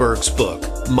Goldberg's book,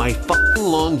 My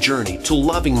Long Journey to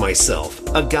Loving Myself,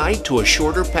 a guide to a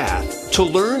shorter path to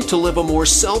learn to live a more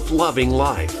self-loving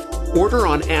life. Order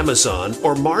on Amazon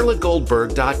or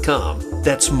marlagoldberg.com.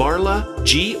 That's Marla,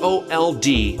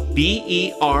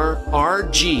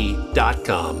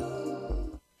 GOLDBERRG.com.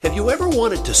 Have you ever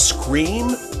wanted to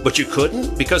scream, but you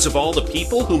couldn't because of all the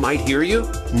people who might hear you?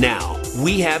 Now,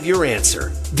 we have your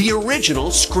answer. The original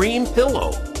Scream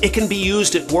Pillow. It can be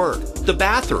used at work, the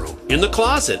bathroom, in the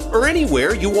closet, or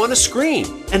anywhere you want to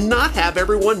scream and not have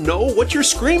everyone know what you're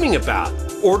screaming about.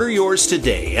 Order yours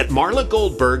today at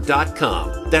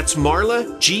marlagoldberg.com. That's Marla,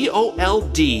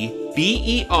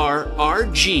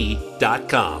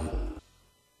 GOLDBERRG.com.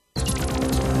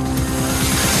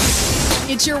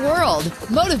 It's your world.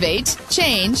 Motivate,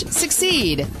 change,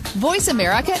 succeed.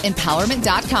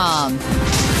 VoiceAmericaEmpowerment.com.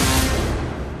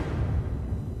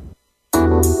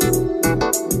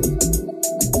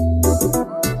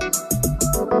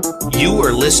 You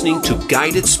are listening to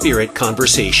Guided Spirit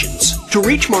Conversations. To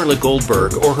reach Marla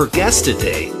Goldberg or her guest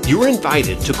today, you're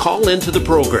invited to call into the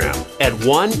program at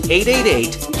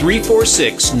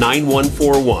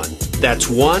 1-888-346-9141. That's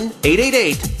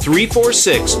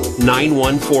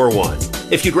 1-888-346-9141.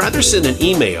 If you'd rather send an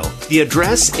email, the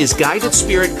address is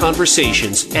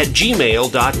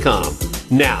guidedspiritconversations@gmail.com.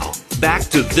 Now, back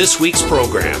to this week's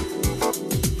program.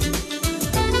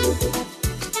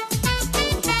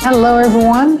 Hello,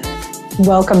 everyone.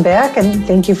 Welcome back, and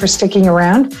thank you for sticking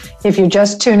around. If you're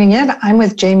just tuning in, I'm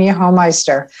with Jamie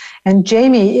Homeister. And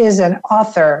Jamie is an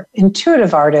author,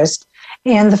 intuitive artist,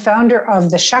 and the founder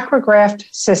of the Chakrograph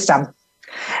system.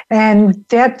 And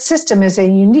that system is a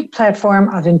unique platform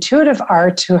of intuitive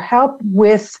art to help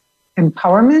with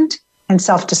empowerment and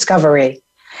self-discovery.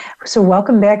 So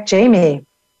welcome back, Jamie.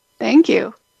 Thank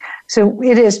you. So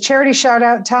it is charity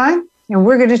shout-out time, and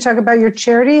we're going to talk about your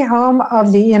charity, Home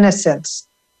of the Innocents.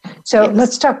 So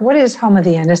Let's talk, what is Home of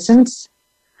the Innocents?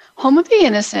 Home of the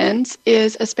Innocents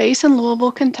is a space in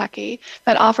Louisville, Kentucky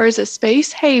that offers a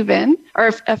space haven,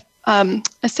 or a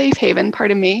safe haven,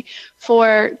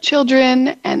 for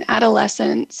children and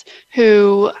adolescents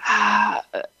who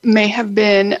may have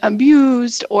been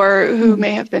abused or who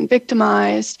may have been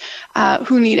victimized,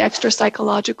 who need extra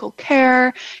psychological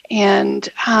care. And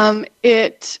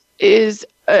it is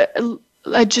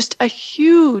just a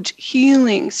huge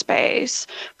healing space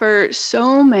for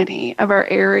so many of our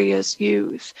area's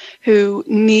youth who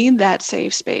need that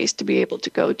safe space to be able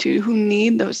to go to, who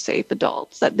need those safe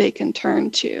adults that they can turn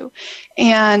to.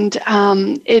 And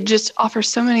it just offers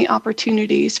so many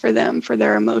opportunities for them, for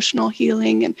their emotional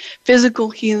healing and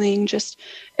physical healing.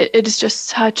 It is just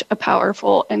such a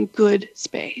powerful and good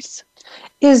space.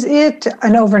 Is it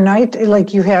an overnight, like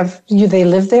they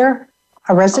live there?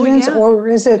 A residence, or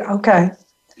is it okay?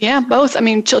 Yeah, both. I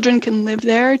mean, children can live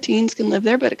there, teens can live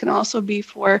there, but it can also be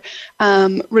for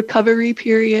recovery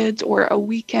periods or a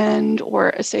weekend or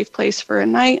a safe place for a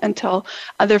night until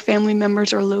other family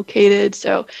members are located.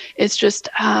 So it's just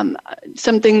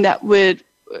something that would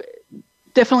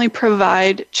definitely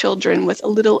provide children with a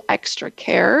little extra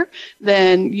care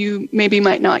than you maybe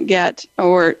might not get,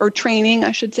 or training,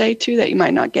 I should say, too, that you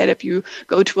might not get if you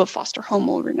go to a foster home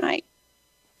overnight.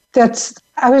 I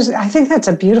think that's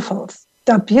a beautiful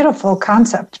a beautiful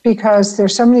concept, because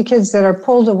there's so many kids that are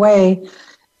pulled away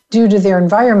due to their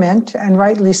environment, and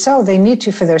rightly so. They need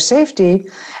to for their safety,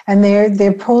 and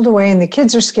they're pulled away, and the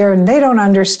kids are scared, and they don't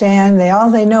understand.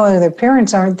 All they know is their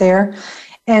parents aren't there,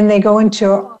 and they go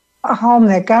into a home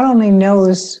that God only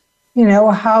knows,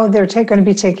 how they're going to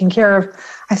be taken care of.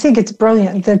 I think it's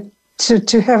brilliant that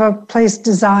to have a place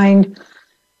designed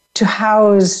to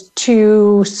house,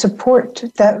 to support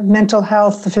that mental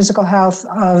health, the physical health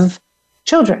of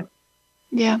children.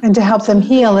 Yeah. And to help them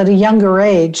heal at a younger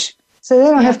age. So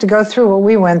they don't have to go through what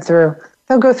we went through.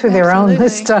 They'll go through their own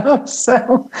stuff.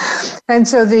 So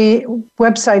the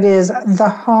website is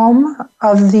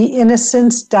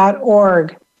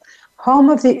thehomeoftheinnocents.org.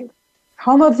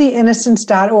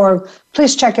 Homeoftheinnocents.org.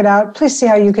 Please check it out. Please see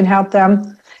how you can help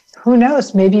them. Who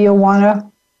knows? Maybe you'll want to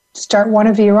start one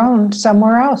of your own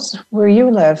somewhere else where you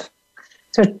live.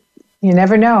 So you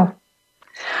never know.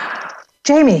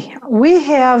 Jamie, we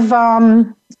have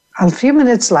a few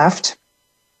minutes left,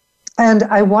 and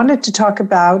I wanted to talk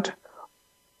about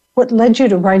what led you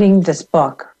to writing this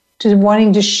book, to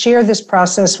wanting to share this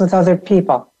process with other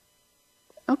people.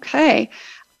 Okay.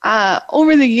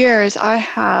 Over the years, I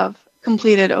have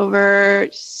completed over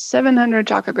 700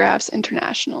 chakragraphs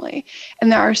internationally,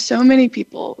 and there are so many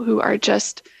people who are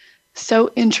just so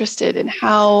interested in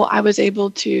how I was able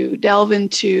to delve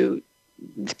into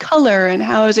color and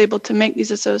how I was able to make these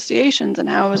associations and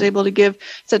how I was able to give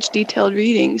such detailed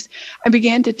readings. I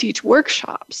began to teach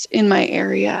workshops in my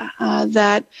area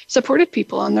that supported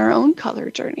people on their own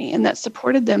color journey, and that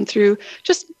supported them through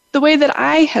just the way that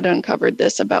I had uncovered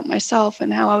this about myself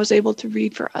and how I was able to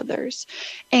read for others.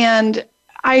 And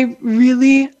I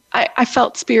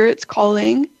felt Spirit's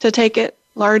calling to take it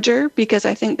larger, because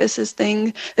I think this is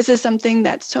something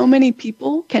that so many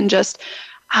people can just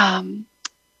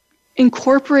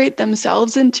incorporate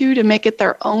themselves into to make it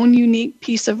their own unique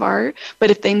piece of art.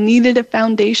 But if they needed a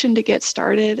foundation to get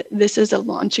started, this is a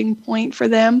launching point for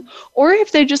them. Or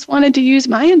if they just wanted to use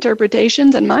my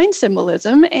interpretations and mind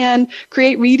symbolism and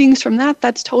create readings from that,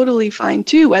 that's totally fine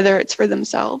too, whether it's for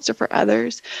themselves or for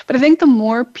others. But I think the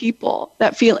more people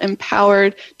that feel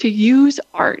empowered to use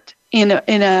art in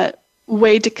a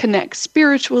way to connect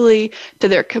spiritually to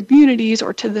their communities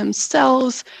or to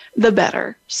themselves, the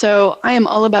better. So I am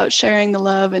all about sharing the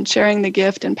love and sharing the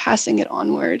gift and passing it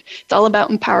onward. It's all about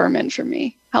empowerment for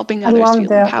me, helping others feel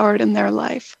empowered in their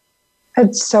life.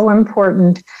 It's so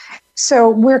important. So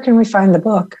where can we find the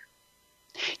book?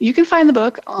 You can find the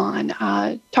book on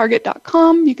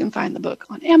Target.com. You can find the book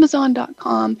on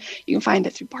Amazon.com. You can find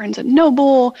it through Barnes &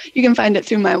 Noble. You can find it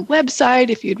through my website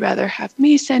if you'd rather have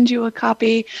me send you a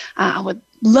copy. I would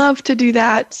love to do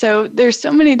that. So there's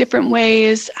so many different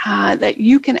ways that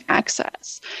you can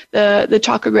access the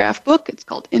Chakrograph book. It's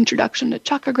called Introduction to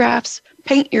Chakragraphs.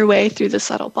 Paint your way through the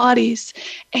subtle bodies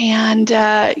and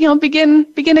begin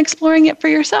exploring it for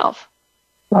yourself.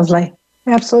 Lovely.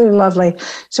 Absolutely lovely.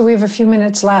 So we have a few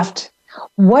minutes left.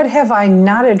 What have I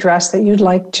not addressed that you'd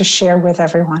like to share with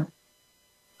everyone?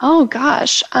 Oh,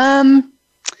 gosh. I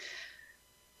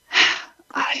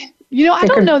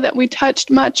don't know that we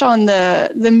touched much on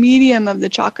the medium of the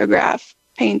chakrograph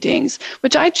paintings,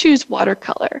 which I choose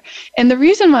watercolor. And the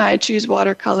reason why I choose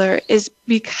watercolor is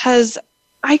because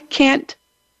I can't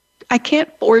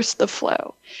force the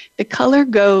flow. The color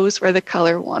goes where the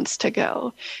color wants to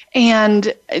go.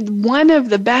 And one of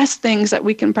the best things that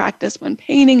we can practice when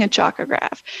painting a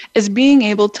chakrograph is being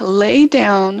able to lay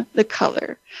down the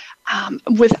color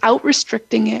without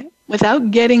restricting it,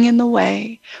 without getting in the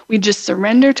way. We just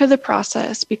surrender to the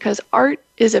process, because art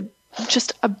is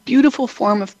just a beautiful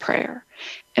form of prayer.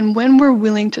 And when we're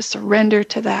willing to surrender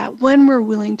to that, when we're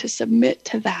willing to submit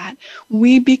to that,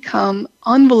 we become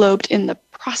enveloped in the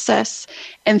process.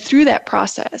 And through that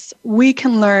process, we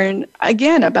can learn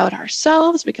again about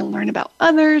ourselves, we can learn about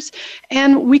others,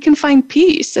 and we can find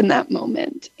peace in that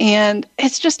moment. And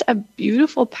it's just a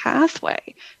beautiful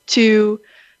pathway to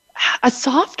a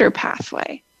softer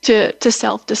pathway to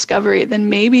self-discovery than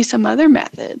maybe some other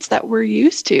methods that we're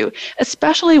used to,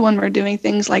 especially when we're doing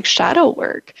things like shadow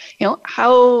work.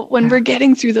 When we're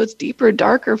getting through those deeper,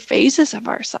 darker phases of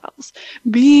ourselves,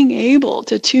 being able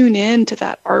to tune in to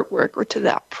that artwork or to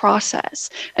that process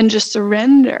and just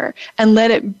surrender and let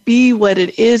it be what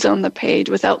it is on the page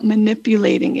without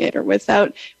manipulating it or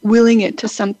without willing it to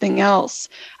something else.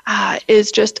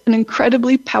 Is just an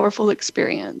incredibly powerful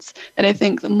experience. And I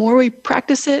think the more we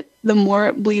practice it, the more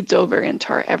it bleeds over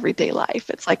into our everyday life.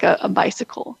 It's like a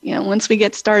bicycle. Once we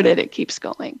get started, it keeps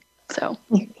going. So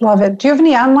love it. Do you have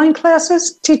any online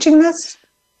classes teaching this?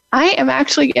 I am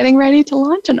actually getting ready to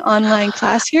launch an online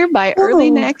class here by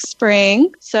early next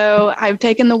spring. So I've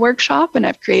taken the workshop and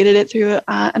I've created it through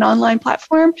an online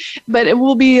platform, but it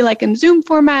will be like in Zoom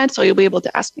format. So you'll be able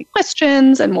to ask me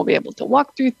questions and we'll be able to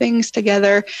walk through things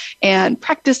together and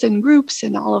practice in groups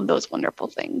and all of those wonderful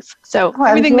things. So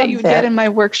everything that you would get in my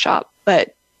workshop,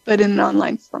 but in an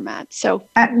online format. So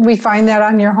we find that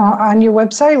on your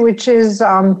website, which is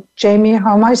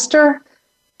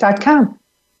jamiehomeister.com.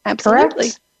 Absolutely.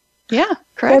 Correct? Yeah,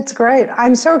 correct. That's great.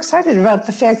 I'm so excited about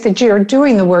the fact that you're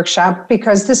doing the workshop,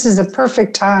 because this is a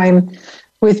perfect time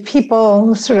with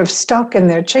people sort of stuck and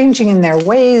they're changing in their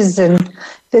ways, and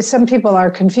some people are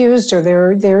confused or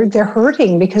they're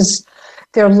hurting because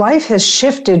their life has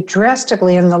shifted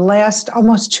drastically in the last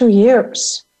almost 2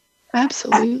 years.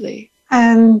 Absolutely.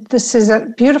 And this is a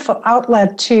beautiful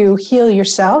outlet to heal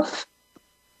yourself,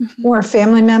 or a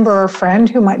family member or a friend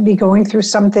who might be going through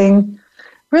something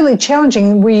really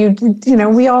challenging, where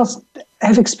we all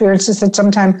have experienced this at some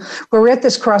time, where we're at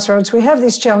this crossroads. We have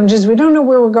these challenges. We don't know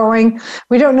where we're going.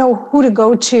 We don't know who to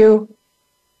go to.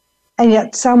 And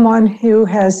yet someone who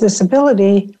has this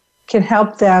ability can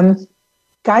help them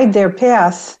guide their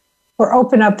path or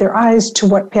open up their eyes to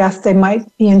what path they might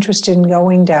be interested in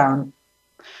going down.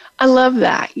 I love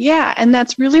that. Yeah. And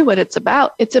that's really what it's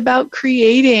about. It's about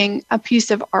creating a piece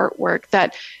of artwork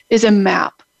that is a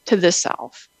map to the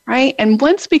self, right? And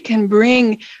once we can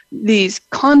bring these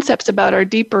concepts about our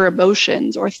deeper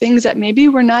emotions or things that maybe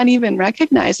we're not even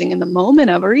recognizing in the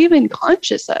moment of or even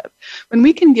conscious of, when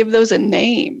we can give those a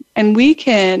name and we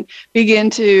can begin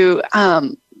to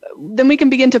then we can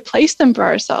begin to place them for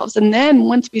ourselves. And then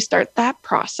once we start that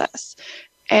process,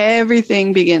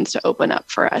 everything begins to open up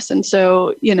for us. And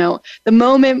so, the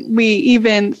moment we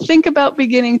even think about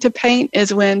beginning to paint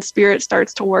is when Spirit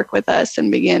starts to work with us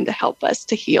and begin to help us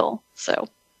to heal. So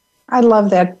I love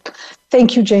that.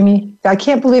 Thank you, Jamie. I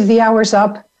can't believe the hour's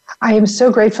up. I am so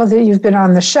grateful that you've been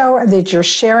on the show and that you're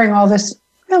sharing all this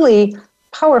really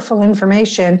powerful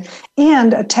information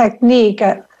and a technique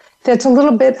that's a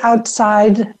little bit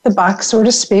outside the box, so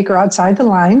to speak, or outside the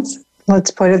lines. Let's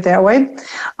put it that way,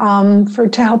 to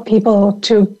help people,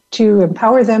 to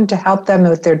empower them, to help them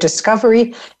with their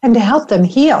discovery, and to help them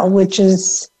heal, which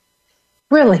is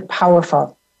really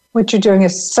powerful. What you're doing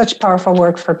is such powerful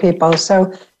work for people.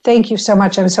 So thank you so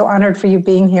much. I'm so honored for you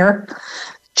being here.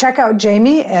 Check out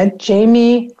Jamie at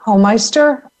Jamie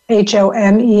Homeister,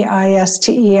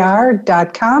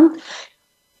 HOMEISTER.com.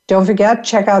 Don't forget,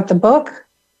 check out the book,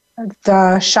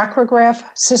 The Chakrograph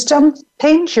System,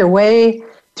 Paint Your Way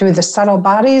Through the Subtle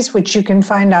Bodies, which you can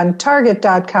find on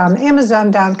Target.com,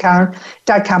 Amazon.com,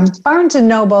 Barnes &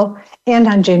 Noble, and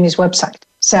on Jamie's website.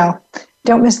 So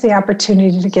don't miss the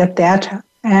opportunity to get that.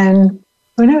 And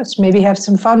who knows, maybe have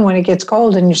some fun when it gets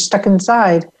cold and you're stuck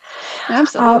inside.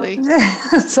 Absolutely.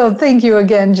 So thank you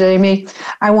again, Jamie.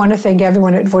 I want to thank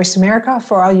everyone at Voice America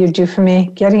for all you do for me,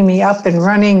 getting me up and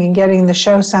running and getting the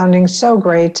show sounding so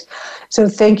great. So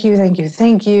thank you, thank you,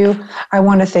 thank you. I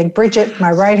want to thank Bridget,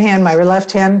 my right hand, my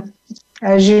left hand.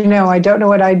 As you know, I don't know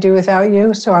what I'd do without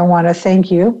you, so I want to thank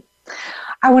you.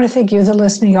 I want to thank you, the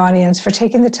listening audience, for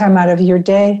taking the time out of your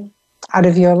day, out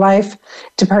of your life,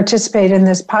 to participate in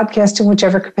this podcast in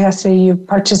whichever capacity you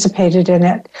participated in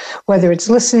it, whether it's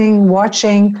listening,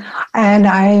 watching, and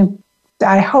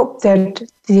I hope that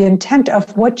the intent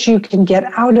of what you can get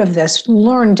out of this,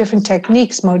 learn different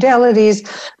techniques, modalities,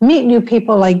 meet new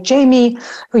people like Jamie,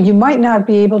 who you might not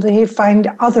be able to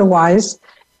find otherwise,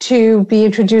 to be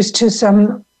introduced to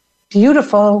some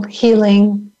beautiful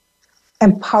healing,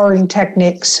 empowering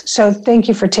techniques. So thank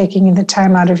you for taking the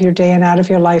time out of your day and out of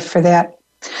your life for that.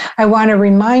 I want to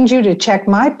remind you to check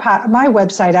my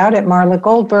website out at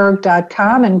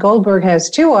marlagoldberg.com, and Goldberg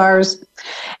has 2 R's.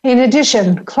 In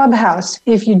addition, Clubhouse.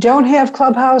 If you don't have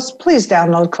Clubhouse, please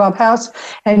download Clubhouse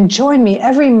and join me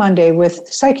every Monday with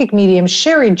psychic medium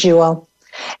Sherry Jewell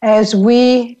as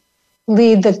we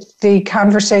lead the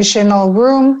conversational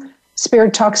room,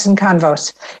 Spirit Talks and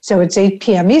Convos. So it's 8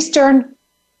 p.m. Eastern,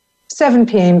 7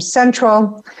 p.m.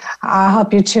 Central. I'll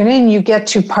help you tune in. You get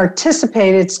to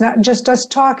participate. It's not just us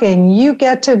talking. You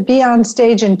get to be on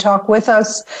stage and talk with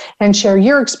us and share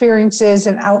your experiences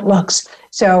and outlooks.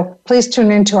 So please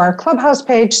tune into our Clubhouse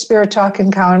page, Spirit Talk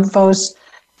and Convos,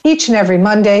 each and every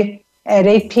Monday at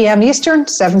 8 p.m. Eastern,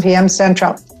 7 p.m.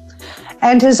 Central.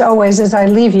 And as always, as I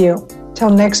leave you, till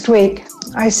next week,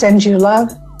 I send you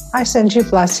love, I send you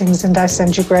blessings, and I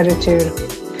send you gratitude.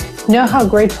 Know how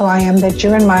grateful I am that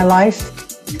you're in my life,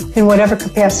 in whatever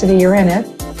capacity you're in it.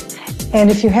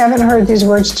 And if you haven't heard these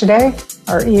words today,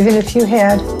 or even if you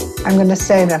had, I'm going to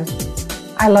say them.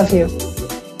 I love you.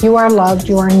 You are loved.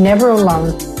 You are never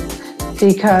alone.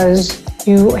 because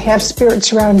you have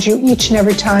spirits around you each and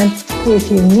every time.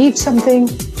 If you need something,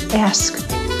 ask.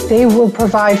 They will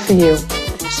provide for you.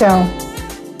 So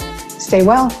stay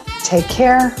well, take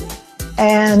care,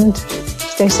 and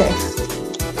stay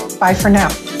safe. Bye for now.